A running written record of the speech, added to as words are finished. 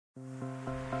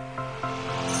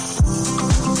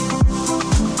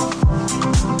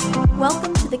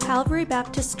Welcome to the Calvary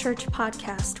Baptist Church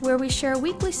podcast, where we share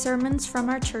weekly sermons from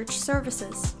our church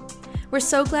services. We're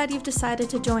so glad you've decided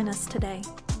to join us today.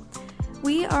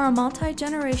 We are a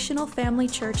multi-generational family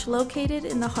church located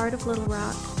in the heart of Little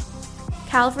Rock.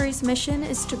 Calvary's mission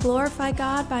is to glorify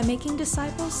God by making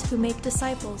disciples who make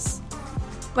disciples.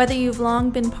 Whether you've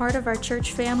long been part of our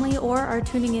church family or are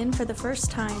tuning in for the first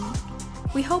time,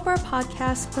 we hope our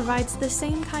podcast provides the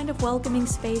same kind of welcoming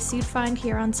space you'd find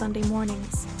here on Sunday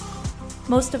mornings.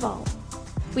 Most of all,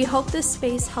 we hope this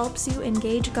space helps you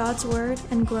engage God's Word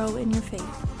and grow in your faith.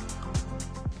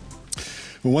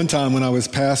 Well, one time when I was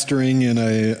pastoring in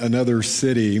another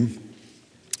city,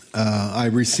 I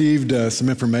received some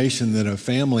information that a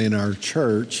family in our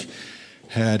church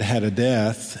had a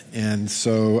death, and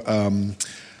so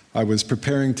I was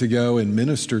preparing to go and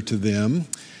minister to them,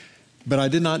 but I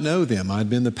did not know them. I'd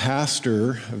been the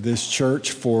pastor of this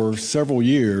church for several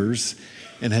years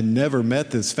and had never met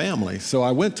this family. So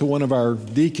I went to one of our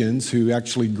deacons who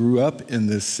actually grew up in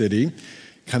this city,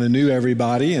 kind of knew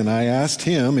everybody, and I asked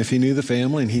him if he knew the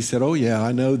family, and he said, "Oh yeah,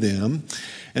 I know them."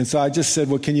 And so I just said,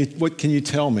 "What can you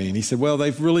tell me?" And he said, "Well,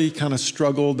 they've really kind of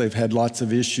struggled. They've had lots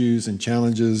of issues and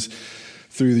challenges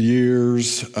through the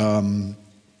years."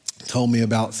 Told me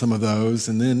about some of those.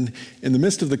 And then in the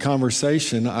midst of the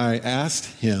conversation, I asked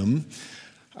him,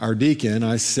 our deacon,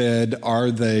 I said,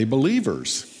 "Are they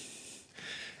believers?"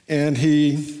 And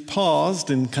he paused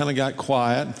and kind of got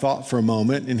quiet and thought for a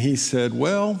moment, and he said,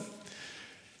 "Well,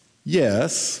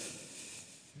 yes."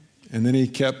 And then he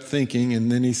kept thinking,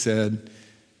 and then he said,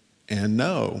 "And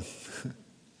no."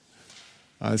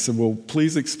 I said, "Well,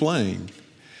 please explain."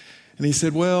 And he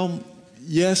said, "Well,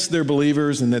 yes, they're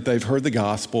believers and that they've heard the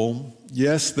gospel.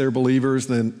 Yes, they're believers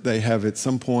and they have at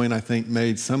some point, I think,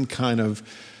 made some kind of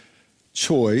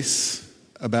choice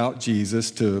about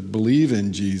Jesus, to believe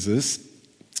in Jesus.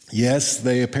 Yes,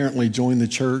 they apparently joined the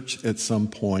church at some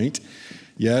point.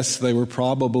 Yes, they were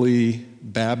probably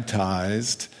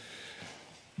baptized.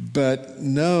 But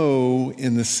no,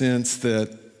 in the sense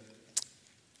that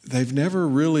they've never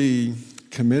really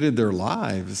committed their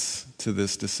lives to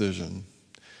this decision.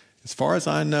 As far as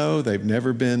I know, they've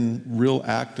never been real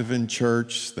active in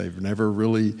church. They've never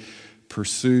really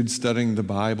pursued studying the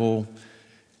Bible.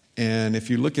 And if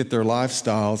you look at their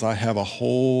lifestyles, I have a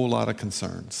whole lot of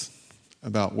concerns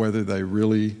about whether they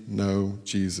really know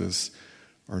Jesus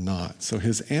or not." So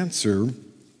his answer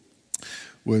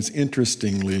was,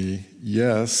 interestingly,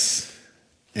 yes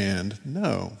and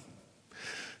no.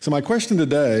 So my question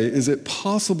today, is it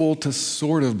possible to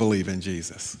sort of believe in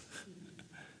Jesus,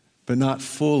 but not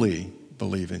fully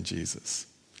believe in Jesus?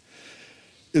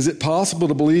 Is it possible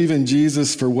to believe in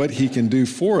Jesus for what he can do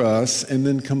for us and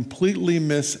then completely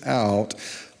miss out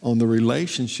on the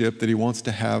relationship that he wants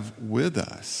to have with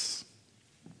us?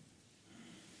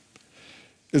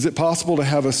 Is it possible to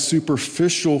have a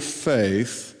superficial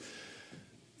faith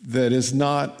that is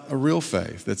not a real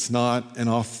faith, that's not an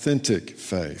authentic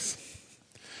faith?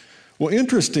 Well,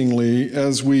 interestingly,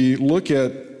 as we look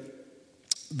at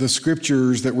the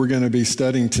scriptures that we're going to be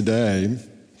studying today,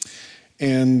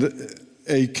 and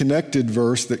a connected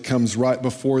verse that comes right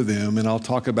before them, and I'll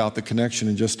talk about the connection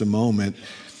in just a moment,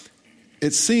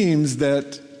 it seems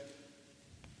that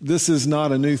this is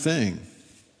not a new thing.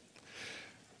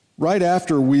 Right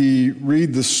after we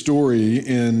read the story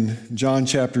in John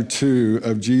chapter 2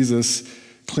 of Jesus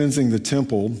cleansing the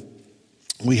temple,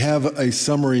 we have a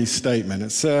summary statement.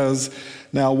 It says,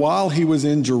 "Now while he was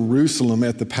in Jerusalem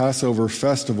at the Passover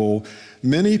festival,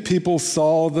 many people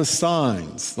saw the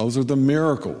signs." Those are the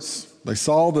miracles. They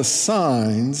saw the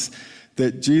signs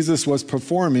that Jesus was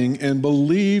performing and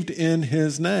believed in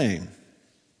his name.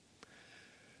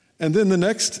 And then the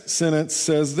next sentence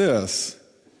says this,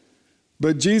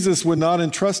 "But Jesus would not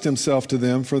entrust himself to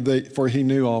them, for he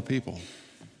knew all people."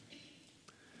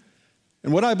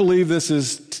 And what I believe this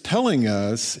is telling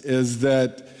us is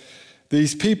that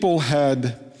these people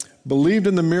had believed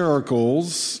in the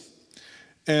miracles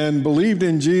and believed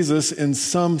in Jesus in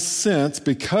some sense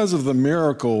because of the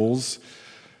miracles,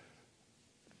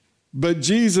 but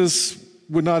Jesus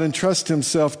would not entrust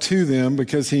himself to them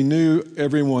because he knew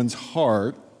everyone's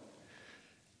heart,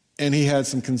 and he had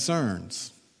some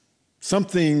concerns.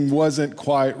 Something wasn't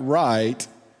quite right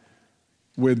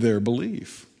with their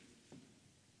belief.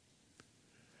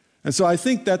 And so I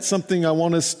think that's something I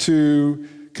want us to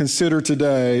consider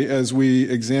today as we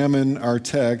examine our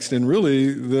text, and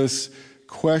really this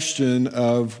question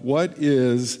of what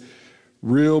is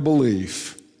real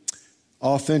belief,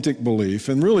 authentic belief.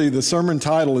 And really the sermon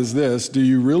title is this: do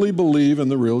you really believe in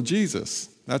the real Jesus?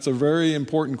 That's a very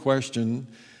important question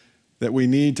that we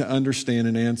need to understand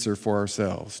and answer for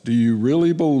ourselves. Do you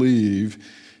really believe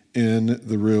in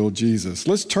the real Jesus?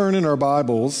 Let's turn in our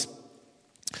Bibles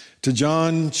to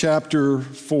John chapter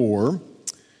 4. And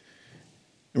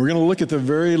we're going to look at the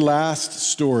very last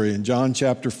story in John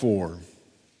chapter 4,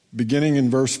 beginning in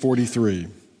verse 43.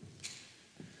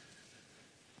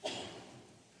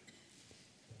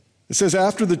 It says,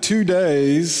 after the 2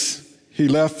 days he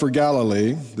left for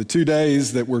Galilee. The 2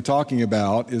 days that we're talking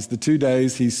about is the 2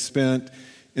 days he spent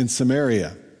in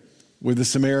Samaria with the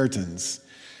Samaritans.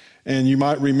 And you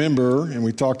might remember, and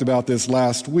we talked about this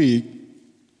last week,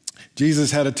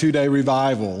 Jesus had a 2-day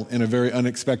revival in a very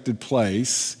unexpected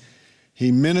place.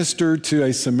 He ministered to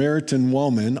a Samaritan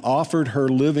woman, offered her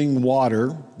living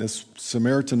water, this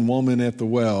Samaritan woman at the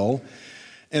well,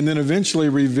 and then eventually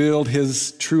revealed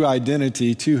his true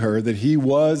identity to her, that he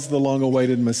was the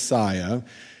long-awaited Messiah.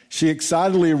 She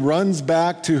excitedly runs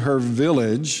back to her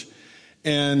village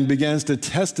and begins to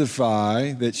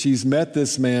testify that she's met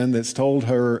this man that's told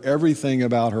her everything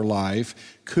about her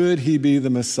life. Could he be the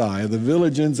Messiah? The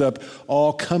village ends up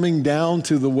all coming down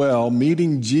to the well,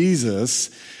 meeting Jesus,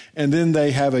 and then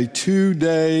they have a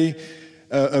 2-day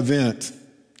event.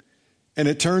 And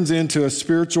it turns into a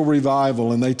spiritual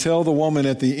revival. And they tell the woman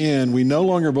at the end, we no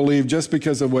longer believe just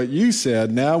because of what you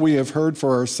said. Now we have heard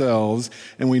for ourselves,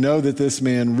 and we know that this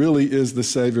man really is the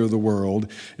Savior of the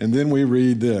world. And then we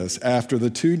read this, after the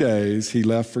 2 days, he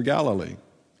left for Galilee.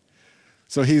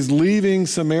 So he's leaving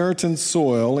Samaritan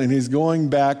soil, and he's going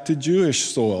back to Jewish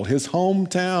soil, his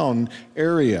hometown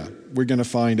area, we're going to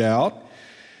find out.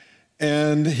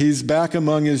 And he's back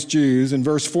among his Jews. And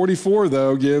verse 44,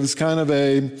 though, gives kind of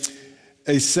a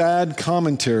sad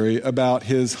commentary about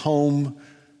his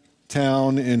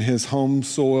hometown and his home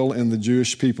soil and the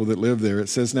Jewish people that live there. It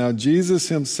says, now Jesus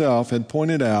himself had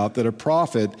pointed out that a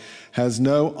prophet has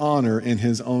no honor in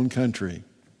his own country.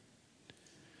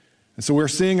 And so we're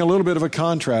seeing a little bit of a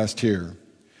contrast here.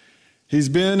 He's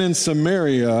been in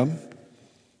Samaria,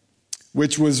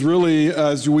 which was really,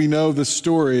 as we know the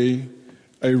story,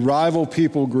 a rival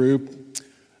people group,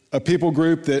 a people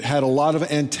group that had a lot of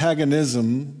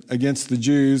antagonism against the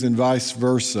Jews and vice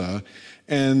versa,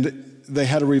 and they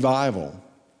had a revival.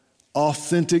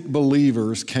 Authentic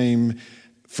believers came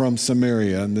from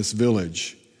Samaria in this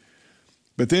village.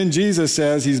 But then Jesus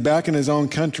says he's back in his own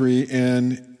country,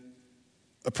 and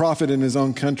a prophet in his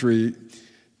own country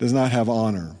does not have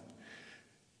honor.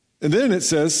 And then it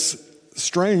says,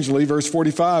 strangely, verse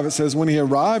 45, it says, when he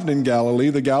arrived in Galilee,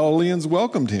 the Galileans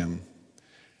welcomed him.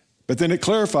 But then it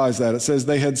clarifies that. It says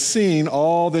they had seen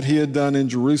all that he had done in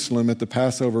Jerusalem at the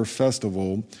Passover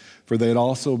festival, for they had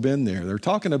also been there. They're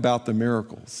talking about the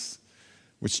miracles,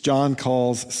 which John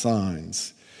calls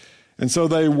signs. And so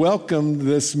they welcomed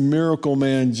this miracle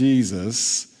man,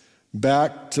 Jesus,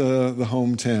 back to the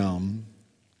hometown,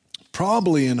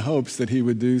 probably in hopes that he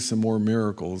would do some more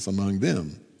miracles among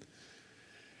them.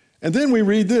 And then we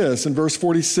read this in verse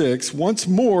 46, once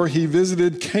more he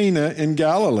visited Cana in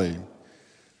Galilee,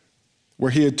 where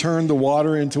he had turned the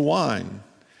water into wine.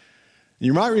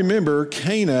 You might remember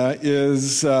Cana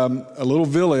is a little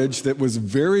village that was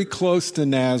very close to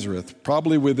Nazareth,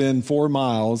 probably within 4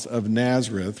 miles of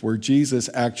Nazareth, where Jesus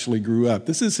actually grew up.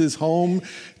 This is his home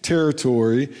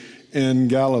territory in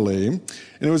Galilee. And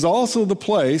it was also the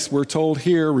place, we're told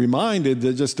here, reminded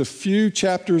that just a few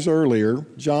chapters earlier,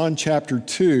 John chapter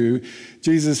 2,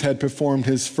 Jesus had performed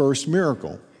his first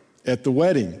miracle at the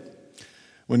wedding,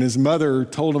 when his mother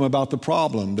told him about the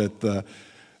problem that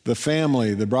the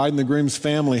family, the bride and the groom's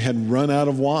family, had run out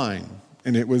of wine.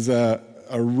 And it was a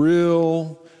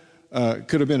real,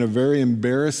 could have been a very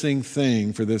embarrassing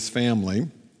thing for this family,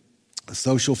 a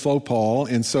social faux pas.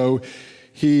 And so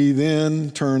he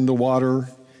then turned the water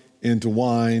into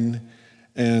wine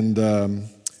and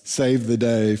saved the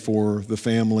day for the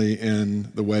family and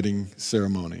the wedding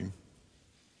ceremony.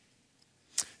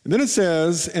 And then it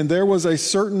says, and there was a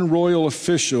certain royal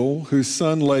official whose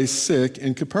son lay sick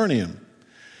in Capernaum.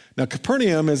 Now,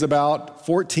 Capernaum is about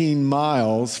 14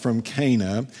 miles from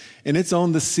Cana, and it's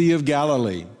on the Sea of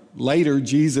Galilee. Later,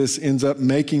 Jesus ends up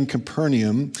making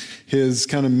Capernaum his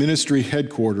kind of ministry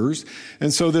headquarters.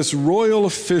 And so this royal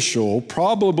official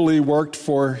probably worked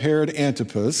for Herod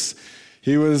Antipas.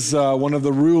 He was one of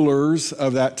the rulers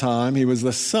of that time. He was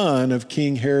the son of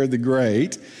King Herod the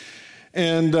Great,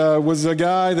 and was a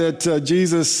guy that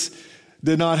Jesus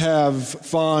did not have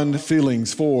fond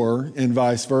feelings for, and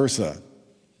vice versa.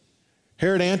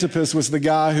 Herod Antipas was the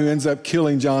guy who ends up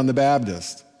killing John the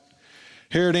Baptist.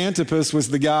 Herod Antipas was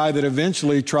the guy that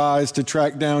eventually tries to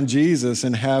track down Jesus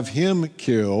and have him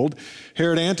killed.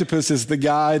 Herod Antipas is the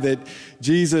guy that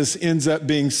Jesus ends up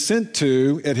being sent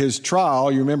to at his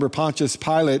trial. You remember Pontius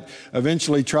Pilate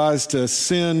eventually tries to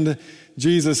send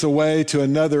Jesus away to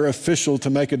another official to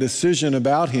make a decision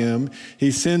about him.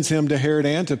 He sends him to Herod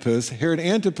Antipas. Herod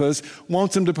Antipas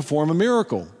wants him to perform a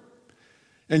miracle.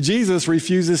 And Jesus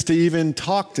refuses to even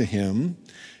talk to him.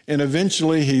 And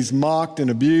eventually he's mocked and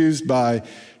abused by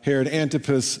Herod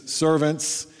Antipas'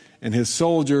 servants and his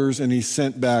soldiers, and he's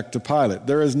sent back to Pilate.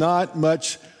 There is not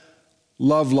much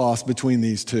love lost between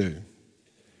these two.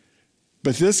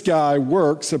 But this guy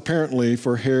works apparently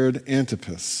for Herod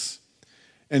Antipas.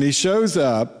 And he shows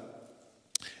up,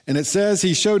 and it says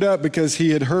he showed up because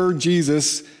he had heard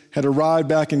Jesus had arrived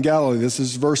back in Galilee. This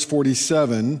is verse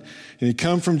 47. And he'd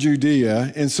come from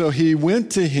Judea. And so he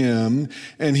went to him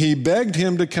and he begged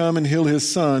him to come and heal his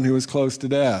son who was close to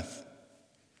death.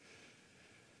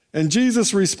 And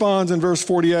Jesus responds in verse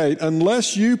 48,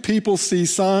 unless you people see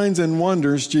signs and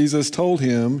wonders, Jesus told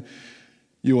him,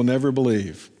 you will never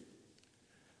believe.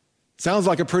 Sounds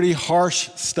like a pretty harsh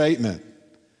statement,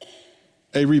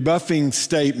 a rebuffing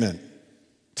statement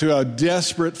to a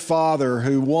desperate father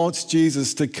who wants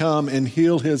Jesus to come and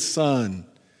heal his son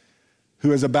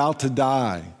who is about to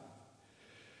die.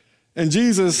 And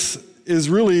Jesus is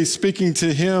really speaking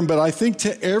to him, but I think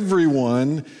to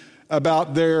everyone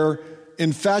about their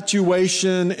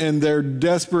infatuation and their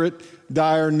desperate,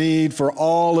 dire need for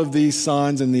all of these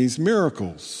signs and these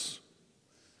miracles.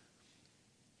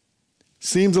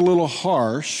 Seems a little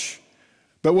harsh,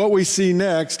 but what we see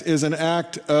next is an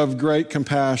act of great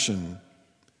compassion.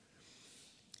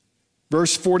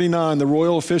 Verse 49, the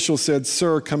royal official said,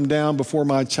 sir, come down before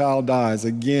my child dies.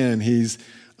 Again, he's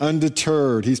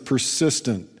undeterred. He's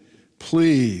persistent.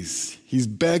 Please, he's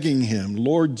begging him,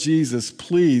 Lord Jesus,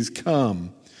 please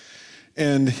come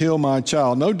and heal my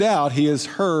child. No doubt he has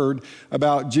heard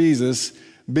about Jesus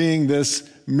being this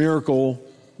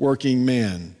miracle-working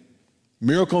man,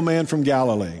 miracle man from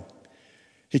Galilee.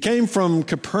 He came from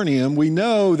Capernaum. We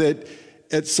know that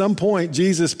at some point,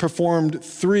 Jesus performed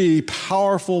 3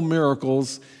 powerful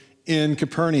miracles in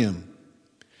Capernaum.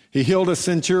 He healed a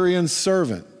centurion's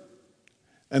servant,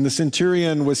 and the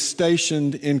centurion was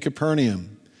stationed in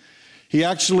Capernaum. He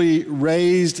actually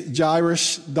raised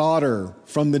Jairus' daughter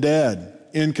from the dead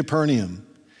in Capernaum.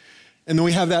 And then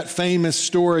we have that famous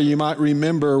story you might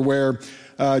remember where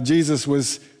Jesus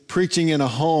was preaching in a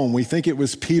home. We think it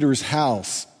was Peter's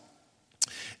house.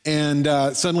 And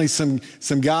suddenly some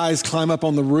guys climb up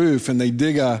on the roof and they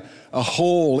dig a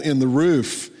hole in the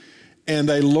roof and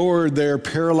they lowered their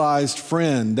paralyzed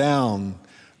friend down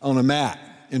on a mat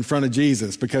in front of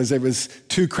Jesus because it was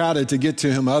too crowded to get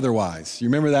to him otherwise. You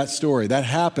remember that story? That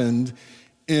happened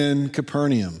in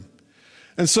Capernaum.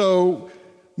 And so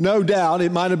no doubt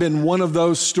it might have been one of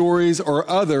those stories or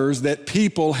others that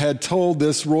people had told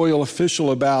this royal official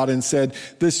about and said,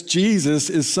 this Jesus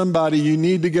is somebody you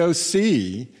need to go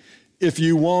see if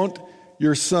you want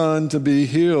your son to be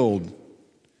healed.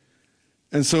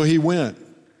 And so he went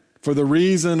for the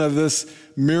reason of this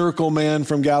miracle man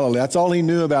from Galilee. That's all he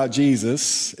knew about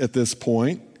Jesus at this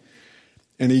point.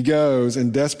 And he goes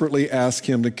and desperately asks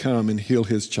him to come and heal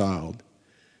his child.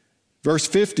 Verse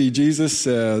 50, Jesus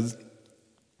says,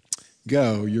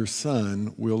 go, your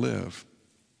son will live.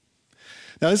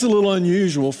 Now, this is a little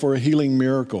unusual for a healing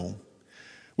miracle.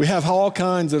 We have all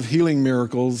kinds of healing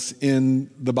miracles in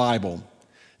the Bible.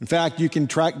 In fact, you can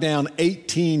track down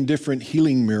 18 different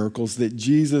healing miracles that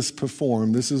Jesus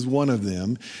performed. This is one of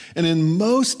them. And in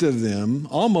most of them,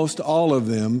 almost all of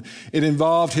them, it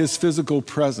involved his physical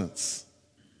presence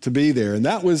to be there. And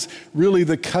that was really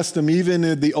the custom even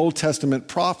in the Old Testament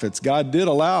prophets. God did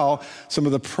allow some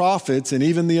of the prophets and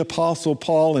even the Apostle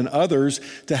Paul and others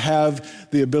to have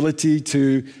the ability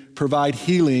to provide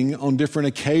healing on different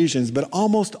occasions, but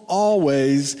almost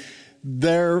always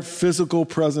their physical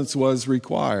presence was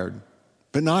required.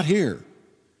 But not here.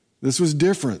 This was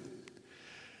different.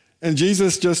 And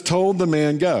Jesus just told the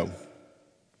man, go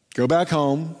back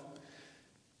home,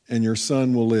 and your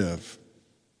son will live.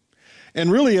 And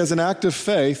really, as an act of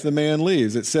faith, the man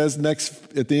leaves. It says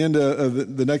at the end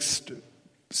of the next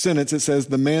sentence, it says,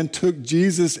 the man took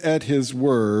Jesus at his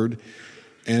word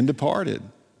and departed,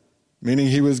 meaning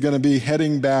he was going to be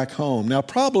heading back home. Now,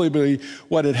 probably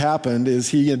what had happened is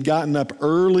he had gotten up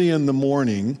early in the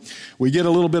morning. We get a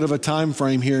little bit of a time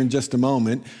frame here in just a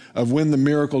moment of when the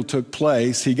miracle took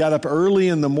place. He got up early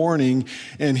in the morning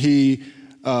and he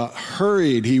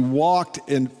hurried. He walked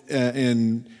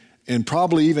and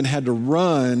probably even had to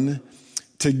run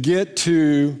to get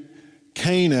to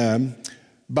Cana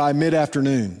by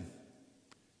mid-afternoon.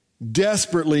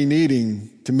 desperately needing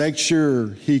to make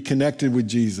sure he connected with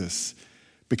Jesus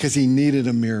because he needed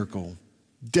a miracle,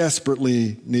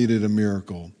 desperately needed a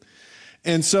miracle.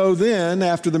 And so then,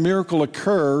 after the miracle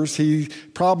occurs, he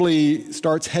probably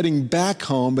starts heading back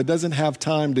home, but doesn't have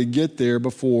time to get there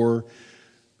before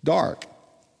dark.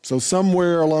 So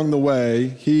somewhere along the way,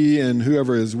 he and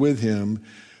whoever is with him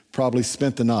probably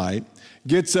spent the night,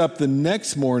 gets up the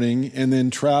next morning, and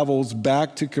then travels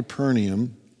back to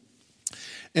Capernaum.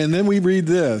 And then we read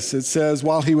this. It says,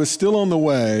 while he was still on the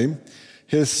way,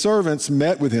 his servants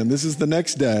met with him. This is the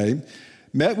next day.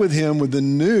 Met with him with the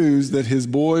news that his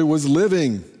boy was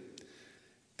living.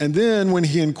 And then when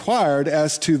he inquired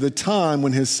as to the time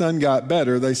when his son got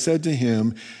better, they said to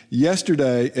him,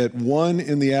 yesterday at 1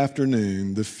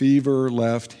 p.m, the fever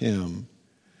left him.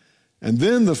 And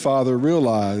then the father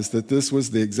realized that this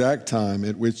was the exact time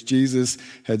at which Jesus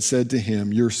had said to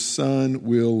him, your son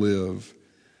will live.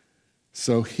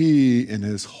 So he and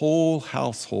his whole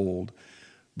household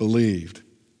believed.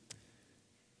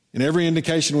 And every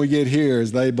indication we get here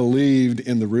is they believed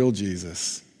in the real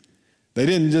Jesus. They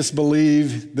didn't just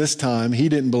believe this time. He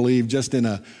didn't believe just in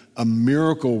a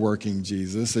miracle-working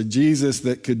Jesus, a Jesus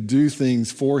that could do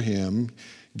things for him,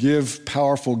 give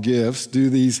powerful gifts, do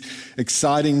these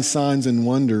exciting signs and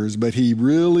wonders, but he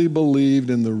really believed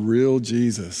in the real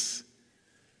Jesus.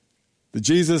 The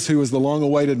Jesus who was the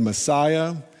long-awaited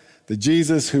Messiah, the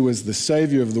Jesus who was the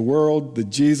Savior of the world, the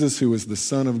Jesus who was the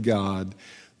Son of God,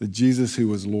 the Jesus who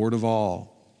was Lord of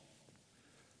all.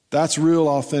 That's real,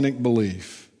 authentic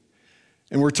belief.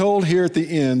 And we're told here at the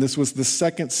end, this was the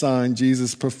second sign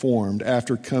Jesus performed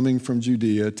after coming from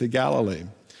Judea to Galilee.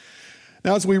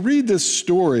 Now, as we read this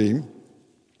story,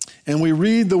 and we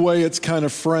read the way it's kind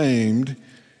of framed,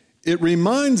 it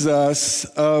reminds us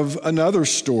of another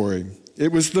story.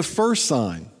 It was the first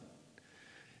sign.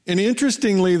 And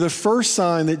interestingly, the first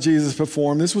sign that Jesus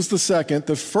performed, this was the second,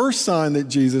 the first sign that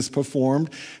Jesus performed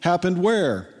happened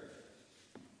where?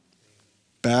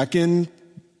 Back in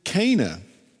Cana.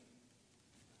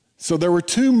 So there were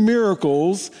two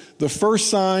miracles, the first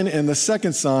sign and the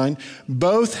second sign,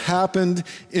 both happened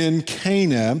in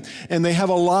Cana, and they have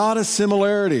a lot of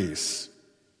similarities.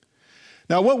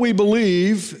 Now, what we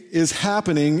believe is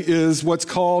happening is what's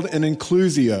called an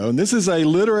inclusio. And this is a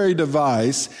literary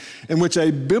device in which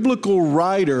a biblical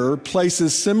writer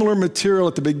places similar material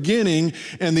at the beginning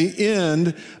and the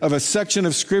end of a section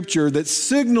of Scripture that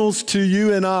signals to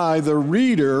you and I, the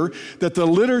reader, that the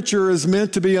literature is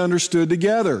meant to be understood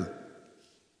together.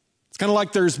 It's kind of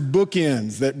like there's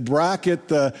bookends that bracket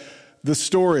the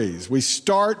stories. We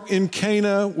start in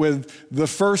Cana with the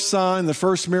first sign, the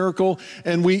first miracle,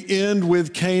 and we end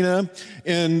with Cana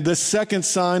and the second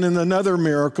sign and another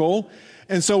miracle.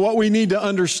 And so what we need to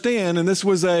understand, and this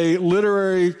was a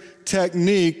literary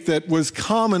technique that was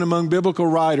common among biblical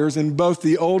writers in both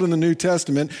the Old and the New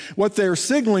Testament, what they're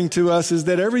signaling to us is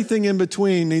that everything in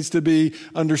between needs to be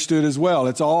understood as well.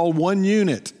 It's all one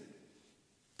unit.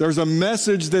 There's a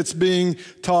message that's being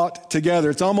taught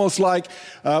together. It's almost like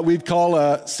we'd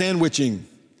call sandwiching.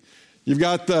 You've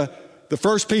got the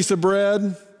first piece of bread,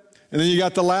 and then you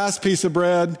got the last piece of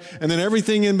bread, and then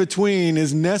everything in between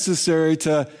is necessary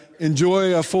to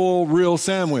enjoy a full, real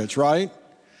sandwich, right?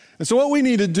 And so what we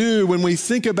need to do when we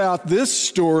think about this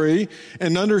story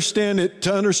and understand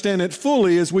it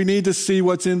fully is we need to see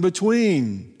what's in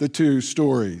between the two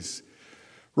stories,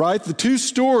 right? The two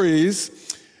stories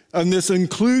and this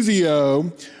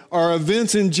inclusio are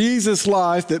events in Jesus'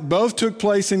 life that both took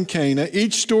place in Cana.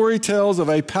 Each story tells of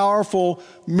a powerful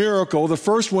miracle. The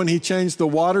first one, he changed the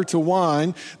water to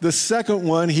wine. The second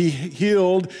one, he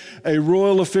healed a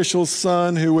royal official's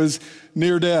son who was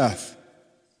near death.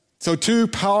 So two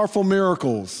powerful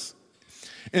miracles.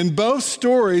 In both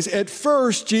stories, at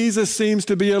first, Jesus seems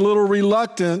to be a little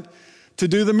reluctant to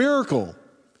do the miracle.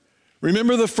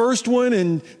 Remember the first one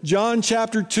in John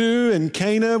chapter 2 in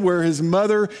Cana, where his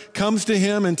mother comes to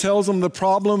him and tells him the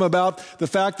problem about the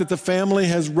fact that the family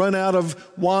has run out of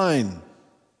wine.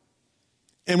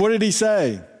 And what did he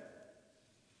say?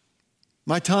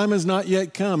 My time has not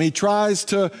yet come. He tries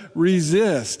to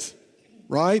resist,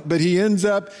 right? But he ends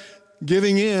up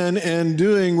giving in and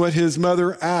doing what his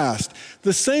mother asked.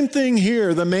 The same thing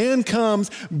here. The man comes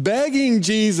begging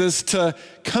Jesus to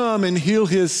come and heal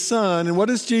his son. And what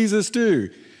does Jesus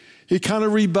do? He kind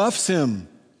of rebuffs him.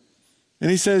 And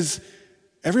he says,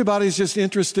 everybody's just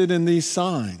interested in these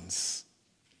signs.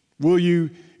 Will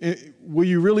you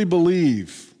really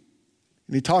believe?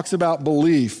 And he talks about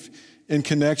belief in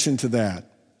connection to that.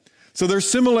 So there's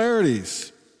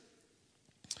similarities.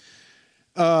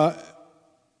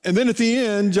 And then at the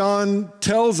end, John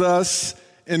tells us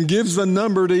and gives the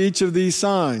number to each of these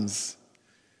signs.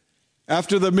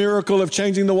 After the miracle of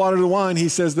changing the water to wine, he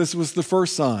says this was the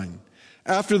first sign.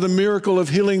 After the miracle of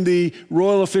healing the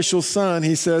royal official's son,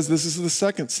 he says this is the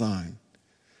second sign.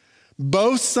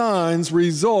 Both signs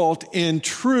result in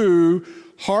true,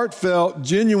 heartfelt,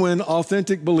 genuine,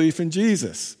 authentic belief in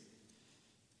Jesus.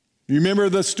 You remember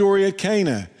the story at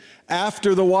Cana.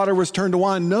 After the water was turned to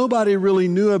wine, nobody really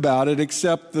knew about it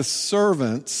except the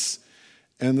servants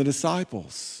and the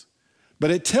disciples.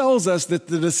 But it tells us that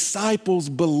the disciples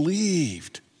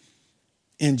believed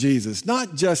in Jesus.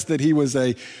 Not just that he was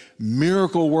a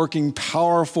miracle-working,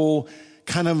 powerful,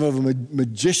 kind of a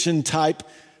magician type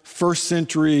first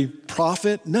century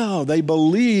prophet. No, they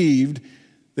believed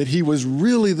that he was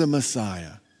really the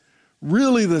Messiah,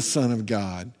 really the Son of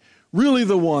God, really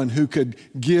the one who could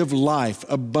give life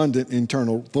abundant,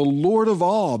 eternal, the Lord of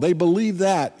all. They believed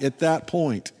that at that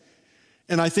point.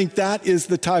 And I think that is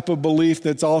the type of belief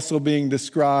that's also being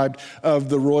described of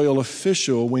the royal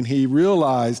official when he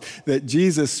realized that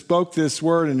Jesus spoke this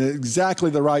word and at exactly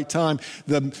the right time,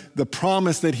 the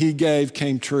promise that he gave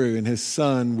came true and his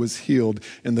son was healed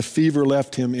and the fever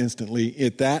left him instantly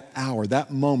at that hour,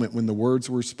 that moment when the words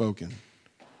were spoken.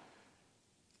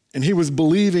 And he was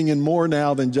believing in more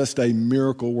now than just a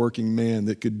miracle-working man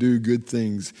that could do good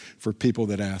things for people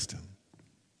that asked him.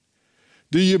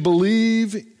 Do you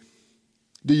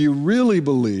really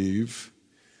believe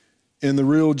in the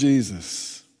real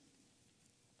Jesus?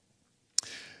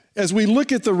 As we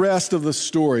look at the rest of the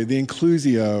story, the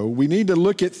inclusio, we need to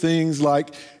look at things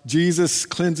like Jesus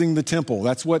cleansing the temple.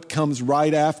 That's what comes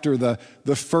right after the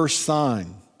first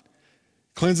sign.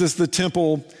 Cleanses the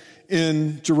temple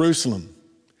in Jerusalem.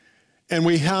 And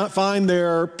we find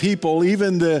there people,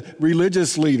 even the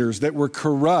religious leaders that were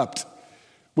corrupt,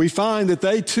 we find that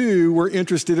they too were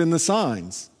interested in the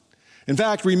signs. In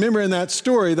fact, remember in that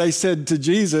story, they said to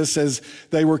Jesus as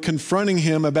they were confronting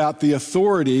him about the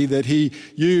authority that he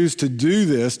used to do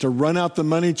this, to run out the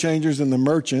money changers and the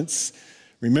merchants.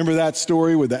 Remember that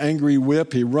story with the angry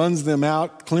whip? He runs them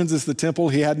out, cleanses the temple.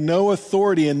 He had no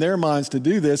authority in their minds to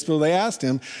do this, so they asked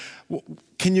him,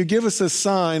 can you give us a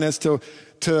sign as to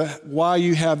why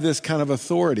you have this kind of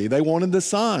authority? They wanted the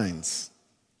signs.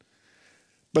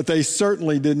 But they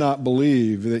certainly did not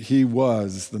believe that he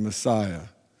was the Messiah,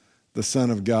 the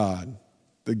Son of God,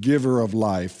 the giver of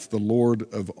life, the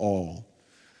Lord of all.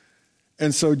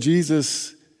 And so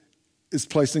Jesus is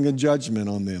placing a judgment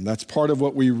on them. That's part of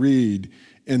what we read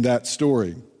in that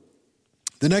story.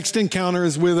 The next encounter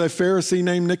is with a Pharisee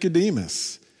named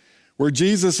Nicodemus, where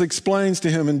Jesus explains to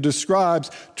him and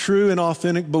describes true and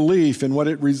authentic belief and what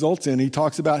it results in. He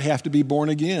talks about have to be born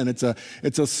again. It's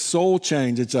a soul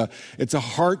change. It's a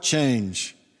heart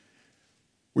change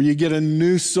where you get a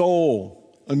new soul,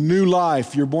 a new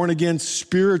life. You're born again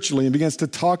spiritually, and begins to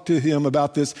talk to him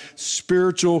about this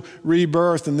spiritual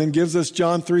rebirth, and then gives us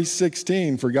John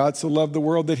 3:16, for God so loved the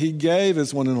world that he gave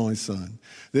his one and only son,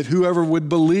 that whoever would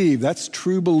believe, that's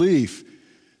true belief,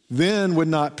 then would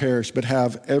not perish, but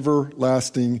have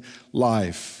everlasting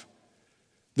life.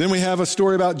 Then we have a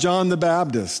story about John the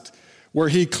Baptist, where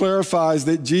he clarifies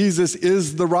that Jesus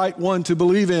is the right one to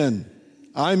believe in.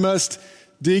 I must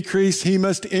decrease, he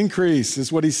must increase, is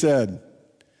what he said.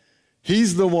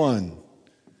 He's the one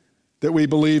that we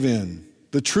believe in,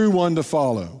 the true one to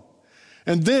follow.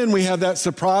 And then we have that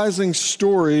surprising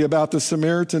story about the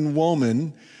Samaritan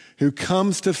woman who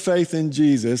comes to faith in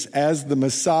Jesus as the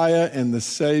Messiah and the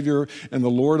Savior and the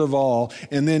Lord of all,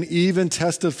 and then even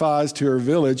testifies to her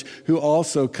village who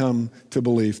also come to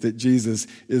belief that Jesus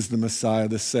is the Messiah,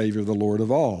 the Savior, the Lord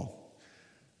of all.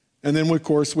 And then, of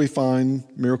course, we find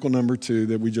miracle number 2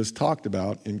 that we just talked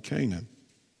about in Cana.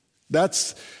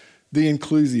 That's the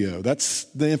inclusio. That's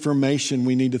the information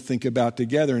we need to think about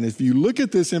together. And if you look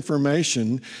at this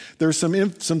information, there's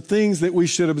some things that we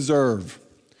should observe.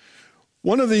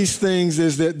 One of these things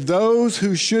is that those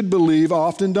who should believe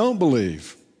often don't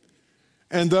believe.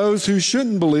 And those who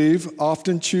shouldn't believe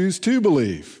often choose to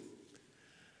believe.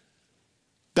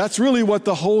 That's really what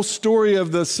the whole story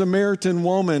of the Samaritan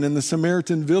woman and the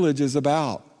Samaritan village is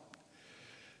about.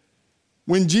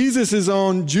 When Jesus is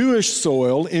on Jewish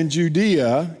soil in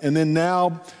Judea, and then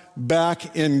now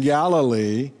back in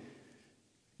Galilee,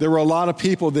 there were a lot of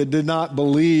people that did not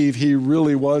believe he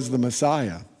really was the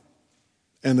Messiah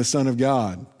and the Son of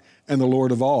God and the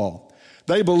Lord of all.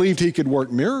 They believed he could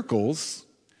work miracles,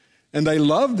 and they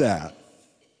loved that.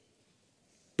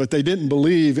 But they didn't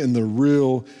believe in the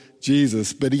real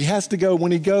Jesus. But he has to go,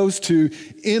 when he goes to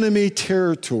enemy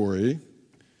territory,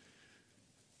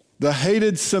 The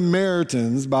hated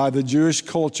Samaritans by the Jewish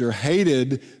culture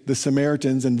hated the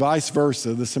Samaritans and vice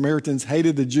versa. The Samaritans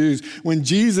hated the Jews. When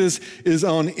Jesus is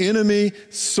on enemy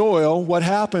soil, what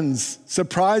happens?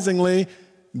 Surprisingly,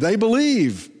 they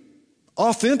believe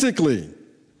authentically.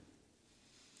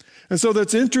 And so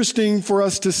that's interesting for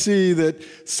us to see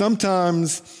that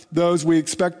sometimes those we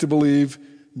expect to believe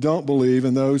don't believe,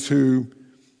 and those who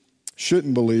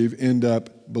shouldn't believe end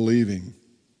up believing.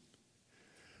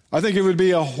 I think it would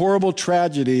be a horrible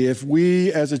tragedy if we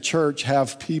as a church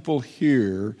have people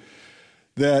here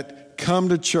that come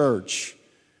to church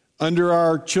under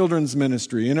our children's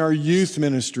ministry, in our youth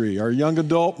ministry, our young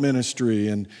adult ministry,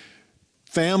 and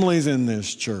families in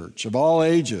this church of all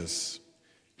ages,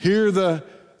 hear the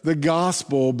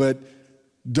gospel but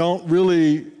don't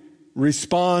really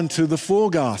respond to the full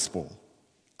gospel.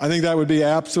 I think that would be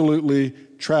absolutely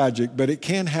tragic, but it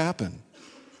can happen.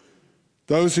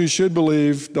 Those who should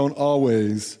believe don't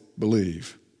always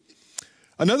believe.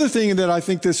 Another thing that I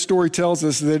think this story tells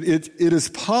us is that it is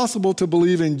possible to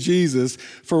believe in Jesus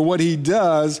for what he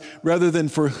does rather than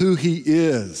for who he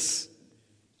is.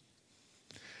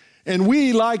 And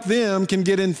we, like them, can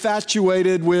get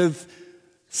infatuated with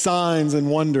signs and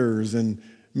wonders and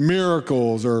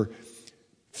miracles or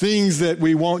things that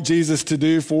we want Jesus to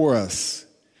do for us.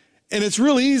 And it's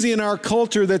real easy in our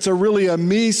culture that's a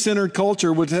me-centered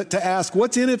culture to ask,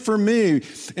 what's in it for me?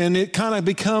 And it kind of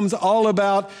becomes all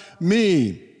about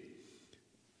me.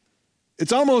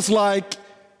 It's almost like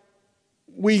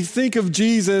we think of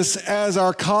Jesus as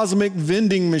our cosmic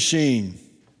vending machine.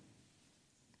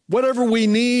 Whatever we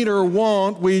need or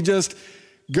want, we just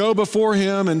go before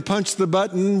him and punch the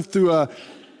button through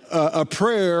a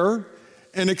prayer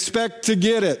and expect to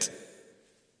get it.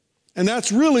 And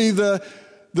that's really the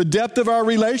depth of our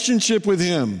relationship with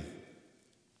him.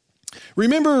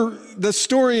 Remember the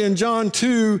story in John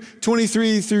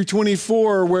 2:23 through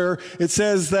 24, where it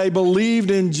says they believed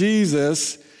in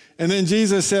Jesus, and then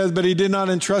Jesus says, but he did not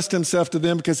entrust himself to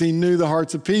them because he knew the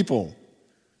hearts of people.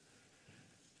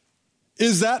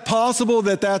 Is that possible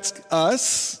that that's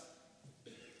us?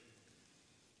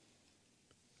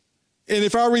 And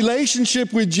if our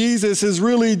relationship with Jesus is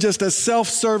really just a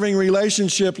self-serving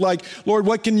relationship, like, Lord,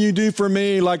 what can you do for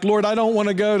me? Like, Lord, I don't want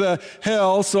to go to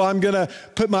hell, so I'm going to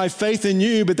put my faith in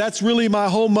you, but that's really my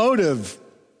whole motive.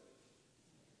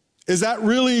 Is that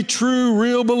really true,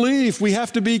 real belief? We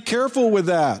have to be careful with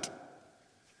that.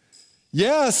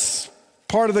 Yes,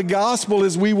 part of the gospel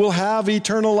is we will have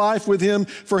eternal life with him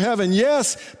for heaven.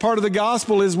 Yes, part of the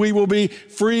gospel is we will be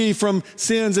free from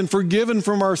sins and forgiven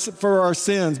for our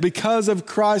sins because of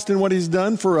Christ and what he's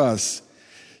done for us.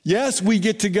 Yes, we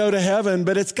get to go to heaven,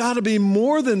 but it's got to be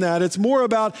more than that. It's more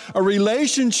about a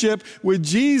relationship with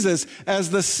Jesus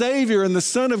as the Savior and the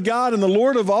Son of God and the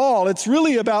Lord of all. It's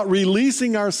really about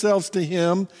releasing ourselves to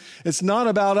him. It's not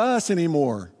about us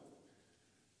anymore.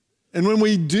 And when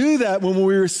we do that, when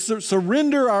we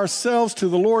surrender ourselves to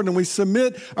the Lord and we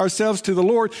submit ourselves to the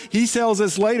Lord, he tells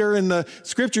us later in the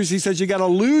scriptures, he says, you got to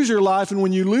lose your life. And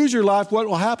when you lose your life, what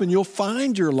will happen? You'll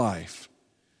find your life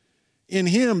in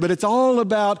him. But it's all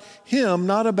about him,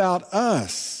 not about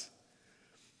us.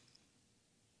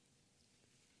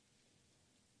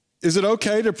 Is it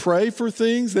okay to pray for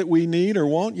things that we need or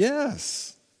want? Yes.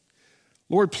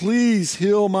 Lord, please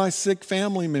heal my sick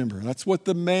family member. That's what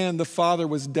the father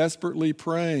was desperately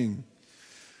praying.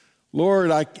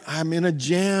 Lord, I'm in a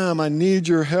jam. I need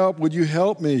your help. Would you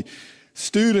help me?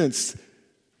 Students,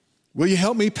 will you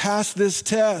help me pass this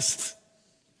test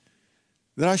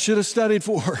that I should have studied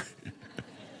for?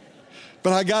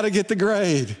 But I got to get the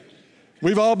grade.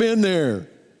 We've all been there.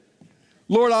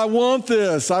 Lord, I want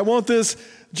this. I want this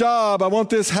job. I want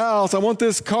this house. I want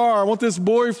this car. I want this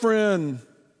boyfriend.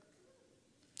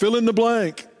 Fill in the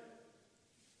blank.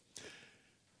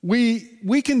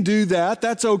 We can do that.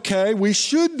 That's okay. We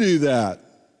should do that.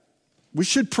 We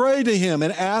should pray to him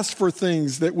and ask for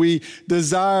things that we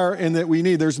desire and that we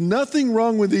need. There's nothing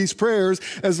wrong with these prayers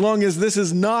as long as this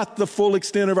is not the full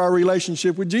extent of our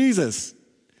relationship with Jesus.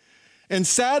 And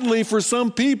sadly, for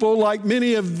some people, like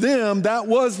many of them, that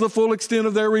was the full extent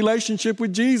of their relationship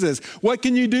with Jesus. What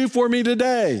can you do for me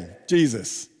today,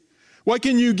 Jesus? What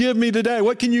can you give me today?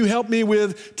 What can you help me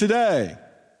with today?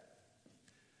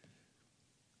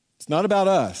 It's not about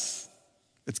us.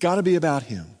 It's got to be about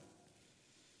him.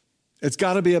 It's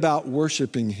got to be about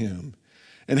worshiping him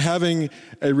and having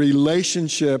a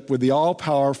relationship with the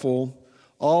all-powerful,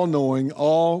 all-knowing,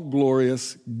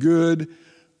 all-glorious, good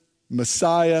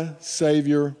Messiah,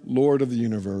 Savior, Lord of the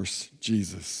universe,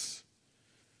 Jesus.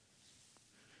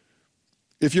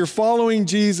 If you're following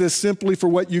Jesus simply for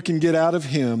what you can get out of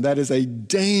him, that is a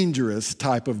dangerous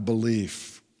type of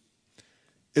belief.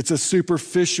 It's a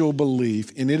superficial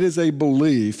belief, and it is a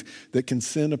belief that can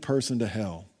send a person to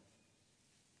hell.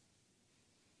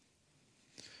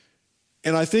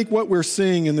 And I think what we're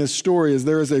seeing in this story is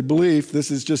there is a belief,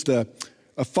 this is just a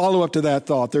follow-up to that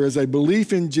thought. There is a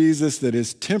belief in Jesus that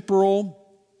is temporal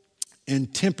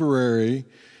and temporary,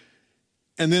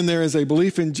 and then there is a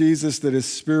belief in Jesus that is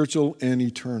spiritual and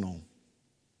eternal.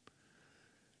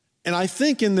 And I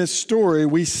think in this story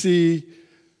we see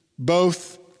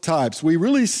both types. We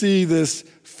really see this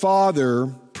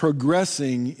father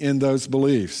progressing in those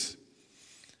beliefs.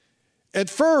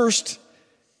 At first,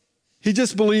 he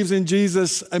just believes in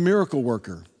Jesus, a miracle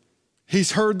worker.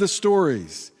 He's heard the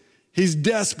stories. He's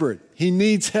desperate. He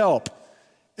needs help.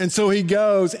 And so he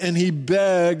goes and he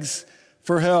begs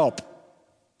for help.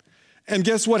 And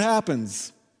guess what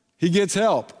happens? He gets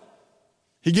help.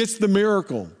 He gets the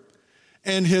miracle.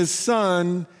 And his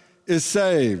son is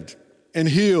saved and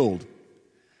healed.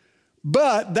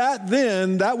 But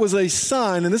that was a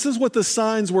sign, and this is what the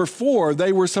signs were for.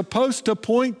 They were supposed to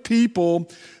point people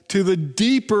to the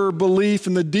deeper belief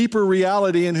and the deeper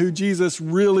reality in who Jesus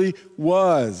really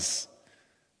was.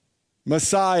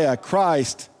 Messiah,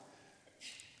 Christ,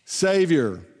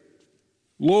 Savior,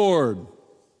 Lord,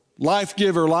 life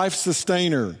giver, life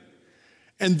sustainer.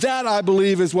 And that, I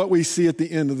believe, is what we see at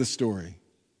the end of the story.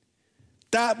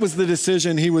 That was the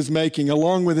decision he was making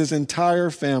along with his entire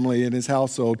family and his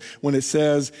household when it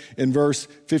says in verse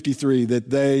 53 that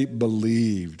they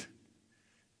believed.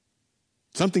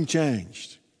 Something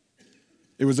changed.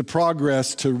 It was a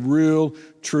progress to real,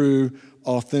 true,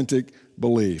 authentic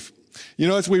belief. You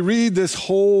know, as we read this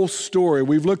whole story,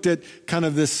 we've looked at kind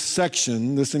of this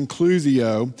section, this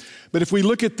inclusio, but if we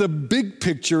look at the big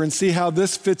picture and see how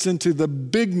this fits into the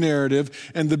big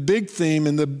narrative and the big theme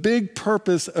and the big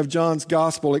purpose of John's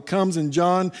gospel, it comes in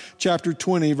John chapter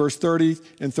 20, verse 30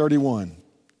 and 31.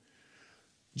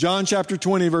 John chapter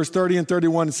 20, verse 30 and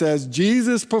 31 says,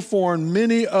 Jesus performed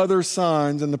many other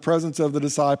signs in the presence of the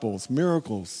disciples,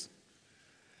 miracles.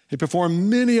 He performed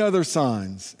many other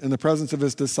signs in the presence of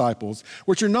his disciples,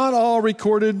 which are not all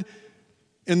recorded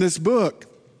in this book.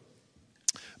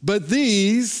 But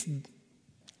these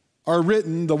are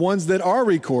written, the ones that are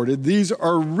recorded, these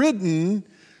are written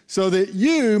so that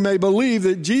you may believe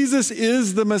that Jesus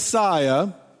is the Messiah,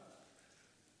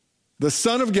 the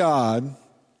Son of God,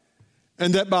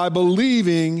 and that by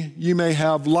believing you may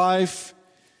have life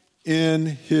in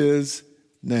his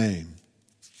name.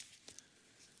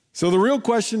 So the real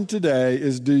question today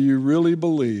is, do you really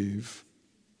believe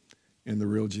in the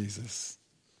real Jesus?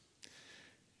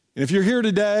 And if you're here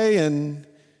today and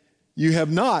you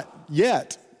have not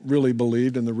yet really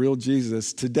believed in the real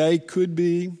Jesus, today could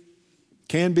be,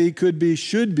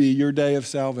 should be your day of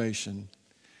salvation.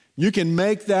 You can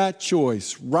make that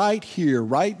choice right here,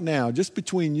 right now, just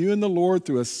between you and the Lord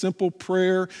through a simple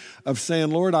prayer of saying,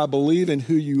 Lord, I believe in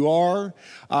who you are.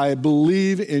 I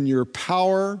believe in your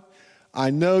power. I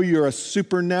know you're a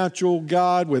supernatural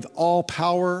God with all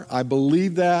power. I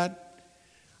believe that.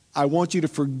 I want you to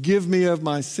forgive me of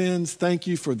my sins. Thank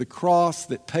you for the cross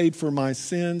that paid for my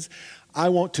sins. I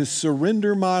want to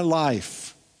surrender my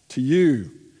life to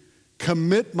you,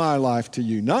 commit my life to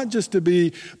you, not just to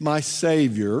be my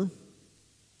Savior,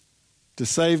 to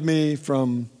save me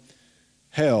from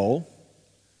hell,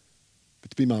 but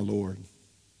to be my Lord,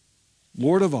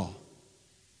 Lord of all.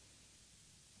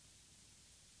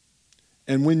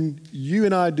 And when you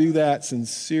and I do that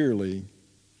sincerely,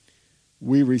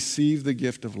 we receive the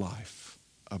gift of life,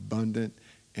 abundant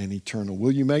and eternal.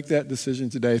 Will you make that decision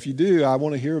today? If you do, I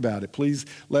want to hear about it. Please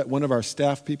let one of our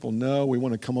staff people know. We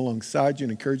want to come alongside you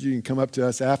and encourage you. You can come up to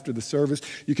us after the service.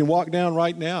 You can walk down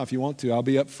right now if you want to. I'll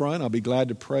be up front. I'll be glad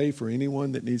to pray for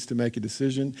anyone that needs to make a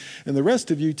decision. And the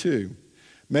rest of you too.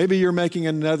 Maybe you're making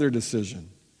another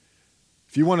decision.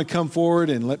 If you want to come forward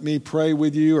and let me pray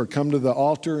with you or come to the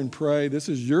altar and pray, this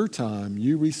is your time.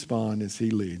 You respond as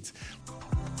he leads.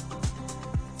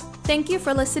 Thank you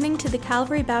for listening to the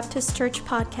Calvary Baptist Church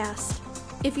podcast.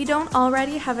 If you don't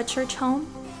already have a church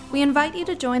home, we invite you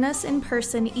to join us in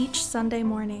person each Sunday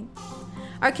morning.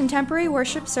 Our contemporary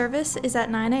worship service is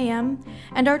at 9 a.m.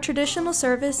 and our traditional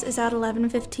service is at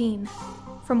 11:15.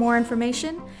 For more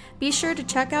information, be sure to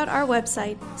check out our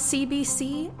website,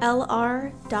 cbclr.org.